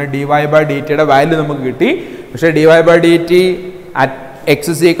 dy/dt യുടെ വാല്യൂ നമുക്ക് കിട്ടി. പക്ഷേ dy/dt at x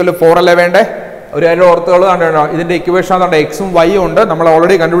is equal to 4 അല്ലേ വേണ്ടേ. ഒരു കാര്യം ഓർത്തുകൾ കണ്ടോ, ഇതിന്റെ ഇക്വേഷൻ അതുകൊണ്ട് എക്സും വൈയും ഉണ്ട്, നമ്മൾ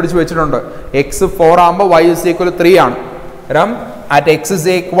ഓൾറെഡി കണ്ടുപിടിച്ച് വെച്ചിട്ടുണ്ട്. എക്സ് 4 ആകുമ്പോൾ y is equal to 3 ആണ്. കാരണം at x is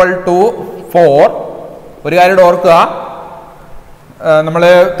equal to 4 ഒരു കാര്യം ഓർക്കുക, നമ്മൾ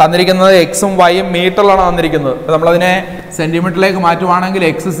തന്നിരിക്കുന്നത് എക്സും വൈയും മീറ്ററിലാണ് തന്നിരിക്കുന്നത്. അപ്പോൾ നമ്മളതിനെ സെൻറ്റിമീറ്ററിലേക്ക് മാറ്റുവാണെങ്കിൽ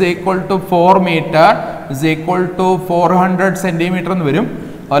X is equal to 4 meter is equal to 400 centimeter എന്ന് വരും.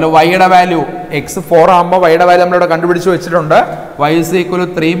 അതുപോലെ വൈയുടെ വാല്യൂ എക്സ് 4 ആകുമ്പോൾ വൈയുടെ വാല്യൂ നമ്മളിവിടെ കണ്ടുപിടിച്ച് വെച്ചിട്ടുണ്ട്. Y is equal to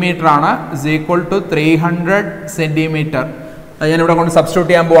 3 meter ആണ്, ഇസ് ഈക്വൽ ടു 300 centimeter. അത് ഞാനിവിടെ കൊണ്ട്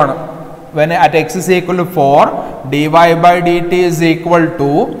സബ്സ്റ്റിറ്റ്യൂട്ട് ചെയ്യാൻ പോവാണ്. when at x is equal to 4 dy/dt is equal to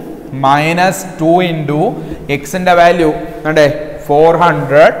minus 2 into x-ന്റെ value കണ്ടേ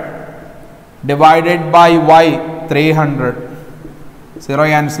 400 divided by y 300 0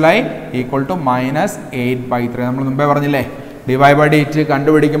 ക്യാൻസലായി equal to minus 8/3. നമ്മൾ മുമ്പേ പറഞ്ഞില്ലേ dy/dt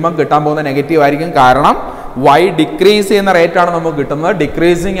കണ്ടുപിടിക്കുമ്പോൾ കിട്ടാൻ പോകുന്ന നെഗറ്റീവ് ആയിരിക്കും. കാരണം y ഡിക്രീസ് ചെയ്യുന്ന റേറ്റ് ആണ് നമുക്ക് കിട്ടുന്നത്.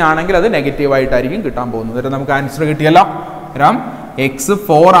 ഡിക്രീസിങ് ആണെങ്കിൽ അത് നെഗറ്റീവ് ആയിട്ടായിരിക്കും കിട്ടാൻ പോകുന്നത്. എന്നിട്ട് നമുക്ക് ആൻസർ കിട്ടിയല്ലോ. കാരണം എക്സ്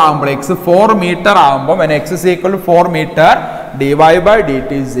 4 ആകുമ്പോൾ എക്സ് 4 meter ആകുമ്പോൾ x is equal to 4 meter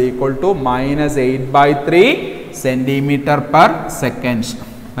dy/dt is equal to minus 8/3 centimeter per second.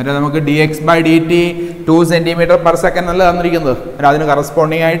 മറ്റേ നമുക്ക് dx/dt 2 centimeter per second എന്നല്ല തന്നിരിക്കുന്നത്. അതിന്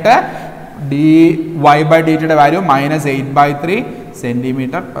കറസ്പോണ്ടിങ് ആയിട്ട് dy/dt യുടെ value minus 8/3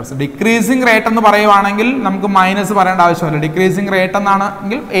 cm/s. Decreasing rate എന്ന് പറയുവാണെങ്കിൽ നമുക്ക് മൈനസ് പറയേണ്ട ആവശ്യമില്ല. ഡിക്രീസിങ് റേറ്റ്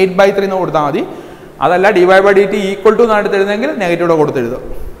എന്നാണെങ്കിൽ 8/3 എന്ന് കൊടുത്താൽ മതി. അതല്ല dy/dt ഈക്വൽ ടു എന്നാണ് എടുത്തെഴുതെങ്കിൽ നെഗറ്റീവ് കൊടുത്തെഴുതും.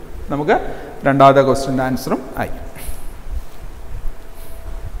 നമുക്ക് രണ്ടാമത്തെ ക്വസ്റ്റ്യൻ്റെ ആൻസറും ആയി.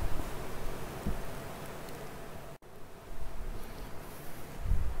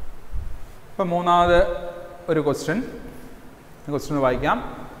 ഇപ്പം മൂന്നാമത് ഒരു ക്വസ്റ്റ്യൻ വായിക്കാം.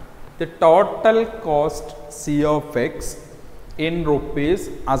 The total cost C of x in rupees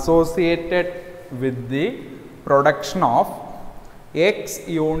associated with the production of x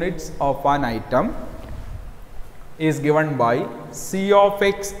units of an item is given by C of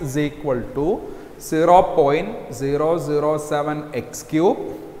x is equal to 0.007 x cube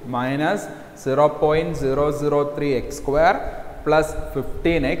minus 0.003 x square plus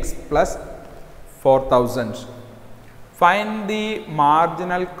 15x plus 4000. Find the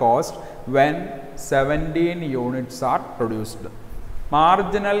marginal cost when 17 units are produced.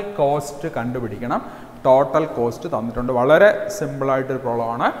 Marginal cost കണ്ടുപിടിക്കണം. Total cost തന്നിട്ടുണ്ട്. വളരെ സിമ്പിളായിട്ടൊരു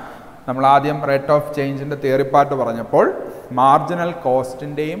പ്രോബ്ലമാണ്. നമ്മൾ ആദ്യം rate of ചേഞ്ചിൻ്റെ theory part പറഞ്ഞപ്പോൾ marginal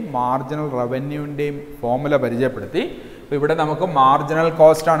കോസ്റ്റിൻ്റെയും marginal റവന്യൂവിൻ്റെയും formula പരിചയപ്പെടുത്തി. അപ്പോൾ ഇവിടെ നമുക്ക് മാർജിനൽ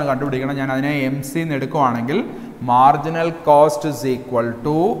കോസ്റ്റാണ് കണ്ടുപിടിക്കണം. ഞാൻ അതിനെ MC എന്ന് എടുക്കുവാണെങ്കിൽ marginal cost is equal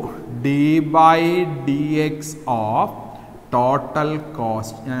to d/dx of total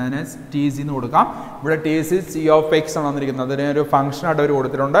cost. ഞാൻ TC എന്ന് കൊടുക്കാം. ഇവിടെ TC C of x ആണ് വന്നിരിക്കുന്നത്. അതിന് ഒരു ഫംഗ്ഷനായിട്ട് അവർ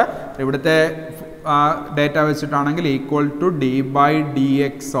കൊടുത്തിട്ടുണ്ട്. ഇവിടുത്തെ data വെച്ചിട്ടാണെങ്കിൽ equal to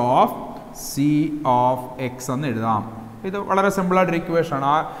d/dx of C of x എന്ന് എഴുതാം. ഇത് വളരെ സിമ്പിളായിട്ടൊരു ഇക്വേഷനാണ്.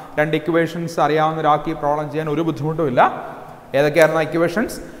 ആ രണ്ട് ഇക്വേഷൻസ് അറിയാവുന്ന ഒരാൾക്ക് ഈ പ്രോബ്ലം ചെയ്യാൻ ഒരു ബുദ്ധിമുട്ടുമില്ല. ഏതൊക്കെയായിരുന്നു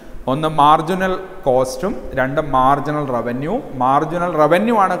ഇക്വേഷൻസ്? ഒന്ന് മാർജിനൽ കോസ്റ്റും രണ്ട് മാർജിനൽ റവന്യൂ. മാർജിനൽ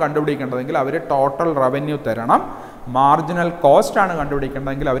റവന്യൂ ആണ് കണ്ടുപിടിക്കേണ്ടതെങ്കിൽ അവർ ടോട്ടൽ റവന്യൂ തരണം. മാർജിനൽ കോസ്റ്റ് ആണ്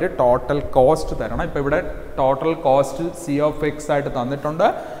കണ്ടുപിടിക്കേണ്ടതെങ്കിൽ അവർ ടോട്ടൽ കോസ്റ്റ് തരണം. ഇപ്പോൾ ഇവിടെ total cost C of x ആയിട്ട് തന്നിട്ടുണ്ട്.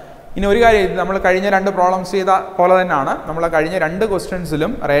 ഇനി ഒരു കാര്യം, നമ്മൾ കഴിഞ്ഞ രണ്ട് പ്രോബ്ലംസ് ചെയ്ത പോലെ തന്നെയാണ്. നമ്മൾ കഴിഞ്ഞ രണ്ട്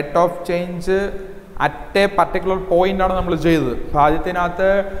ക്വസ്റ്റ്യൻസിലും rate of change at A particular point ആണ് നമ്മൾ ചെയ്തത്. അപ്പോൾ ആദ്യത്തിനകത്ത്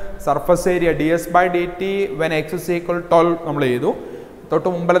surface area ds/dt when x is equal to 12 നമ്മൾ ചെയ്തു. തൊട്ട്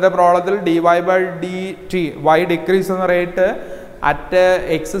മുമ്പിലത്തെ പ്രോബ്ലത്തിൽ dy/dt y ഡിക്രീസ് എന്ന rate at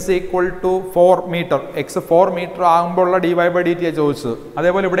x is equal to 4 metre, x 4 metre ആകുമ്പോഴുള്ള dy/dt ചോദിച്ചത്.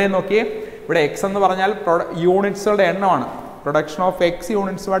 അതേപോലെ ഇവിടെ നോക്കിയേ, ഇവിടെ x എന്ന് പറഞ്ഞാൽ യൂണിറ്റ്സുകളുടെ എണ്ണമാണ്. പ്രൊഡക്ഷൻ ഓഫ് x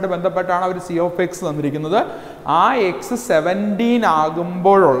യൂണിറ്റ്സുമായിട്ട് ബന്ധപ്പെട്ടാണ് അവർ C of x തന്നിരിക്കുന്നത്. ആ x 17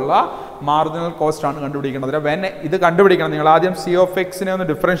 ആകുമ്പോഴുള്ള മാർജിനൽ കോസ്റ്റ് ആണ് കണ്ടുപിടിക്കേണ്ടത്. വെൻ ഇത് കണ്ടുപിടിക്കണം, നിങ്ങൾ ആദ്യം C of x നെ ഒന്ന്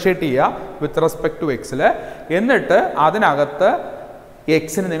ഡിഫറൻഷ്യേറ്റ് ചെയ്യുക വിത്ത് റെസ്പെക്ട് ടു എക്സിൽ. എന്നിട്ട് അതിനകത്ത്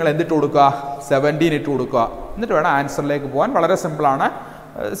എക്സിന് നിങ്ങൾ എന്തിട്ട് കൊടുക്കുക? 17 ഇട്ട് കൊടുക്കുക. എന്നിട്ട് വേണം ആൻസറിലേക്ക് പോകാൻ. വളരെ സിമ്പിളാണ്.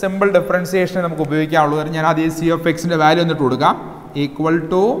 സിമ്പിൾ ഡിഫറൻസിയേഷനെ നമുക്ക് ഉപയോഗിക്കാവുള്ളൂ. ഞാൻ ആദ്യം C of x-ന്റെ വാല്യൂ എന്നിട്ട് കൊടുക്കാം. Equal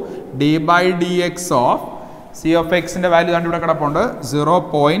to d/dx of C of x-ന്റെ value കണ്ട് ഇവിടെ കിടപ്പുണ്ട്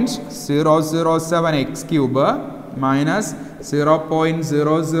 0.007 x cube minus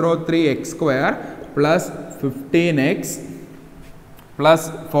 0.003 x square plus 15x plus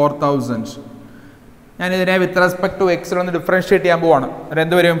 4000. ഞാനിതിനെ with respect to എക്സിൽ ഒന്ന് ഡിഫറൻഷ്യേറ്റ് ചെയ്യാൻ പോവാണ്.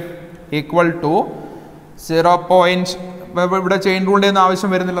 എന്ത് വരും? Equal to 0. ഇവിടെ ചെയിൻ റൂളിൻ്റെ ഒന്നും ആവശ്യം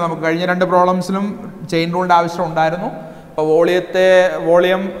വരുന്നില്ല. നമുക്ക് കഴിഞ്ഞ രണ്ട് പ്രോബ്ലംസിലും ചെയിൻ റൂളിൻ്റെ ആവശ്യം ഉണ്ടായിരുന്നു. അപ്പോൾ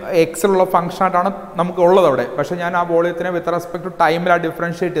വോളിയം എക്സിലുള്ള ഫംഗ്ഷനായിട്ടാണ് നമുക്ക് ഉള്ളത് അവിടെ. പക്ഷേ ഞാൻ ആ വോളിയത്തിനെ വിത്ത് റെസ്പെക്ട് ടു ടൈമിലാണ്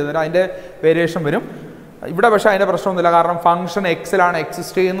ഡിഫറൻഷ്യേറ്റ് ചെയ്തത്. അതിൻ്റെ വേരിയേഷൻ വരും. ഇവിടെ പക്ഷേ അതിൻ്റെ പ്രശ്നമൊന്നുമില്ല. കാരണം ഫംഗ്ഷൻ എക്സിലാണ്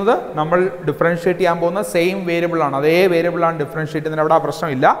എക്സിസ്റ്റ് ചെയ്യുന്നത്. നമ്മൾ ഡിഫറൻഷ്യേറ്റ് ചെയ്യാൻ പോകുന്ന സെയിം വേരിയബിളാണ്, അതേ വേരിയബിളാണ് ഡിഫറൻഷ്യേറ്റ് ചെയ്യുന്നതിന് അവിടെ ആ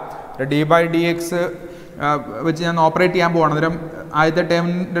പ്രശ്നമില്ല. d/dx വെച്ച് ഞാൻ ഓപ്പറേറ്റ് ചെയ്യാൻ പോവാണ്. അന്നേരം ആദ്യത്തെ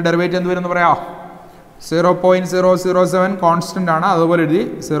ടേമിൻ്റെ ഡെറിവേറ്റീവ് എന്ത് വരും എന്ന് പറയാം? 0.007 കോൺസ്റ്റൻ്റ് ആണ്. അതുപോലെ എഴുതി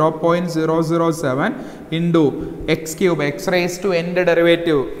 0.007 into X cube, X raise to എൻ്റെ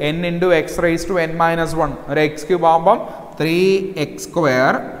derivative n into X raise to n-1. ഒരു എക്സ് ക്യൂബ് ആകുമ്പം 3x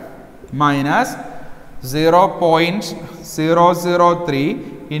square minus 0.003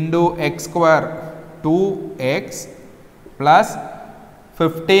 into X square 2x plus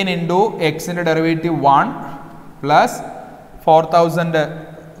 15 into എക്സിൻ്റെ ഡെറിവേറ്റീവ് 1 പ്ലസ് 4000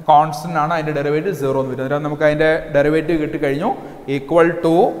 കോൺസ്റ്റൻ്റ് ആണ്. അതിൻ്റെ ഡെറിവേറ്റീവ് 0 എന്ന് വരും. അന്നേരം നമുക്ക് അതിൻ്റെ ഡെറിവേറ്റീവ് കിട്ടിക്കഴിഞ്ഞു. ഈക്വൽ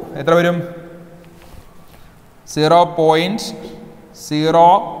ടു എത്ര വരും?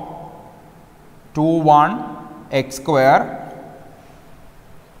 0.021 X square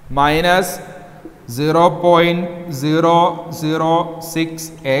minus 0.006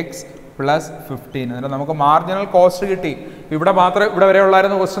 X plus 15. അന്നേരം നമുക്ക് മാർജിനൽ കോസ്റ്റ് കിട്ടി. ഇവിടെ വരെ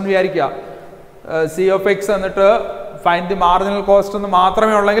ഉള്ളായിരുന്നു ക്വസ്റ്റ്യൻ വിചാരിക്കുക. C of x എന്നിട്ട് ഫൈൻഡ് ദി മാർജിനൽ കോസ്റ്റ് എന്ന്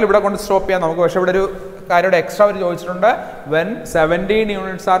മാത്രമേ ഉള്ളെങ്കിൽ ഇവിടെ കൊണ്ട് സ്റ്റോപ്പ് ചെയ്യാം നമുക്ക്. പക്ഷേ ഇവിടെ ഒരു കാര്യം എക്സ്ട്രാ അവർ ചോദിച്ചിട്ടുണ്ട്. വെൻ 17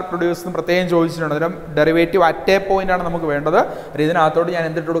 യൂണിറ്റ്സ് ആർ പ്രൊഡ്യൂസ് എന്ന് പ്രത്യേകം ചോദിച്ചിട്ടുണ്ട്. അന്നേരം ഡെറിവേറ്റീവ് അറ്റ് എ പോയിന്റ് ആണ് നമുക്ക് വേണ്ടത്. ഇതിനകത്തോട്ട് ഞാൻ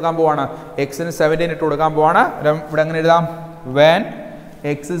എന്തിട്ട് കൊടുക്കാൻ പോവാണ്? എക്സിന് 17 ഇട്ട് കൊടുക്കാൻ പോവാണ്. ഇവിടെ എങ്ങനെ എഴുതാം? when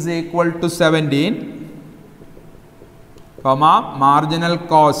x is equal to 17, comma, marginal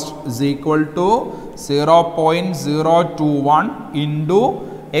cost is equal to 0.021 into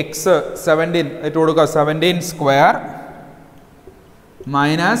x 17, it would go 17 square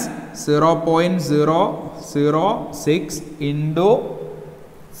minus 0.006 into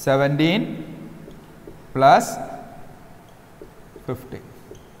 17 plus 50.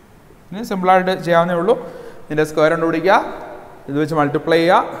 ഇനി സിമ്പിളായിട്ട് ചെയ്യാവുന്നേ ഉള്ളൂ. ഇതിൻ്റെ സ്ക്വയർ കണ്ടുപിടിക്കുക, ഇത് വെച്ച് മൾട്ടിപ്ലൈ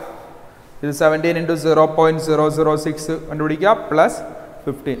ചെയ്യുക, ഇത് 17 ഇൻറ്റു 0.006 കണ്ടുപിടിക്കുക പ്ലസ്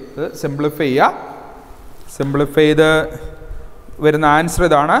 15. ഇത് സിംപ്ലിഫൈ ചെയ്യുക. സിംപ്ലിഫൈ ചെയ്ത് വരുന്ന ആൻസർ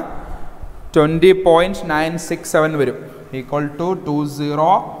ഇതാണ്, 20.967 വരും, ഈക്വൽ ടു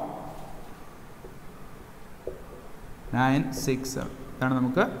 20967. ഇതാണ്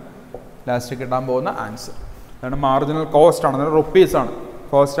നമുക്ക് ലാസ്റ്റ് കിട്ടാൻ പോകുന്ന ആൻസർ. അതാണ് മാർജിനൽ കോസ്റ്റ് ആണ്, അതായത് റുപ്പീസ് ആണ്.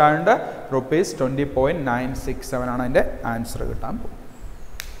 കോസ്റ്റ് ആയതുകൊണ്ട് റുപ്പീസ് 20.967 ആണ് അതിൻ്റെ ആൻസർ കിട്ടാൻ പോകും.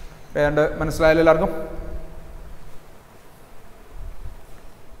 ഏതാണ്ട് മനസ്സിലായല്ലോ എല്ലാവർക്കും?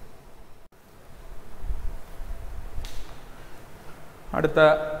 അടുത്ത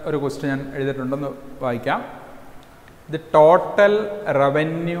ഒരു ക്വസ്റ്റ്യൻ ഞാൻ എഴുതിയിട്ടുണ്ടെന്ന് വായിക്കാം. The total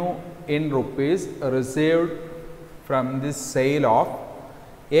revenue in rupees received from the sale of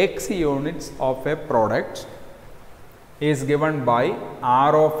x units of a product is given by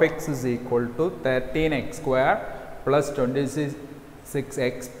r of x is equal to 13x square plus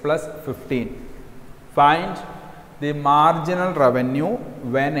 26x plus 15. Find the marginal revenue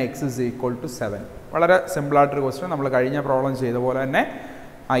when x is equal to 7. വളരെ സിമ്പിളായിട്ടൊരു question. നമ്മൾ കഴിഞ്ഞ problem ചെയ്ത പോലെ തന്നെ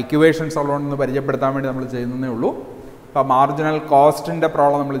equations ഉള്ളതുകൊണ്ടൊന്ന് പരിചയപ്പെടുത്താൻ വേണ്ടി നമ്മൾ ചെയ്യുന്നതേ ഉള്ളൂ. അപ്പോൾ മാർജിനൽ കോസ്റ്റിൻ്റെ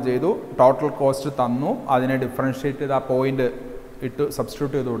പ്രോബ്ലം നമ്മൾ ചെയ്തു. ടോട്ടൽ കോസ്റ്റ് തന്നു, അതിനെ ഡിഫറൻഷ്യേറ്റ് ചെയ്ത് ആ പോയിൻ്റ് ഇട്ട്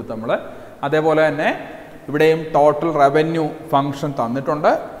സബ്സ്റ്റിറ്റ്യൂട്ട് ചെയ്ത് കൊടുത്തു നമ്മൾ. അതേപോലെ തന്നെ ഇവിടെയും ടോട്ടൽ റവന്യൂ ഫംഗ്ഷൻ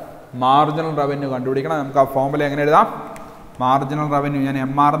തന്നിട്ടുണ്ട്. മാർജിനൽ റവന്യൂ കണ്ടുപിടിക്കണം. നമുക്ക് ആ ഫോമുല എങ്ങനെ എഴുതാം? മാർജിനൽ റവന്യൂ ഞാൻ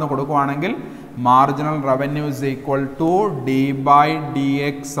MR എന്ന് കൊടുക്കുകയാണെങ്കിൽ marginal revenue is equal to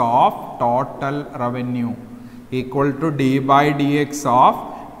d/dx of total revenue equal to d/dx of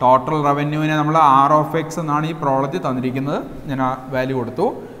total റവന്യൂവിനെ നമ്മൾ r of x എന്നാണ് ഈ പ്രോബ്ലത്തിൽ തന്നിരിക്കുന്നത്. ഞാൻ ആ വാല്യൂ കൊടുത്തു.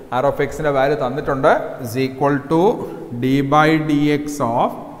 r of x-ൻ്റെ വാല്യൂ തന്നിട്ടുണ്ട്, is equal to d/dx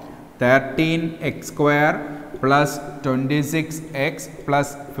of 13x square plus 26x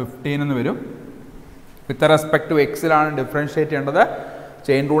plus 15 എന്ന് വരും. വിത്ത് റെസ്പെക്ട് ടു എക്സിലാണ് ഡിഫറൻഷ്യേറ്റ് ചെയ്യേണ്ടത്.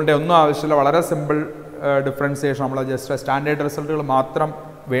 ചെയിൻ റൂളിൻ്റെ ഒന്നും ആവശ്യമില്ല, വളരെ സിമ്പിൾ ഡിഫറൻസിയേഷൻ. നമ്മൾ ജസ്റ്റ് സ്റ്റാൻഡേർഡ് റിസൾട്ടുകൾ മാത്രം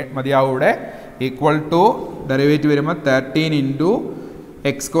മതിയാവും ഇവിടെ. ഈക്വൽ ടു ഡെറിവേറ്റീവ് വരുമ്പോൾ 13 ഇൻറ്റു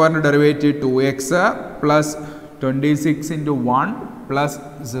എക്സ് സ്ക്വയറിൻ്റെ derivative 2x plus 26 into 1 plus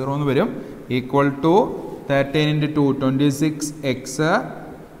 0 എന്ന് വരും. Equal to 13 into 2 26x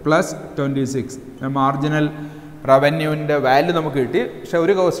plus 26. Marginal റവന്യൂവിൻ്റെ value നമുക്ക് കിട്ടി. പക്ഷേ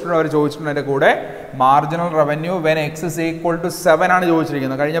ഒരു ക്വസ്റ്റ്യൻ അവർ ചോദിച്ചിട്ടുണ്ട് അതിൻ്റെ കൂടെ marginal revenue when X is equal to 7 ആണ്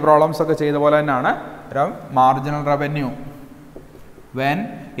ചോദിച്ചിരിക്കുന്നത്. കഴിഞ്ഞ പ്രോബ്ലംസ് ഒക്കെ ചെയ്ത പോലെ തന്നെയാണ്. Marginal revenue when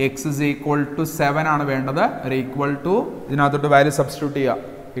X is equal to 7 ആണ് വേണ്ടത്. ഒരു ഈക്വൽ ടു ഇതിനകത്തോട്ട് വാല്യൂ സബ്സ്റ്റിറ്റ്യൂട്ട് ചെയ്യുക.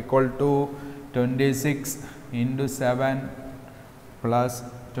 Equal to 26 into 7 plus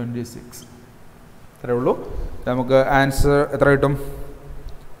 26. ഇത്രയേ ഉള്ളൂ. നമുക്ക് ആൻസർ എത്ര കിട്ടും?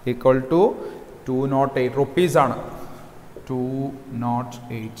 ഈക്വൽ ടു 208 റുപ്പീസ് ആണ്.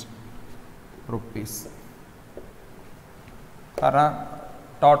 208 റുപ്പീസ്. കാരണം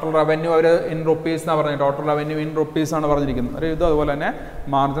total revenue our in rupees എന്നാണ് പറഞ്ഞത്. ടോട്ടൽ റവന്യൂ ഇൻ റുപ്പീസ് ആണ് പറഞ്ഞിരിക്കുന്നത്. ഒരു ഇത് അതുപോലെ തന്നെ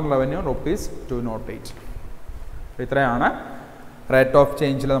മാർജിനൽ റവന്യൂ റുപ്പീസ് 208. ഇത്രയാണ് റേറ്റ് ഓഫ്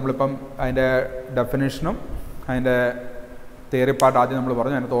ചേഞ്ചിൽ നമ്മളിപ്പം അതിൻ്റെ ഡെഫിനേഷനും അതിൻ്റെ തിയറി പാർട്ട് ആദ്യം നമ്മൾ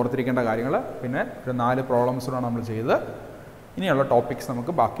പറഞ്ഞു, അതിനകത്ത് ഓർത്തിരിക്കേണ്ട കാര്യങ്ങൾ. പിന്നെ ഒരു 4 പ്രോബ്ലംസൂടാണ് നമ്മൾ ചെയ്തത്. ഇനിയുള്ള ടോപ്പിക്സ്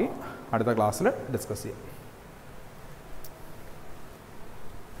നമുക്ക് ബാക്കി അടുത്ത ക്ലാസ്സിൽ ഡിസ്കസ് ചെയ്യാം.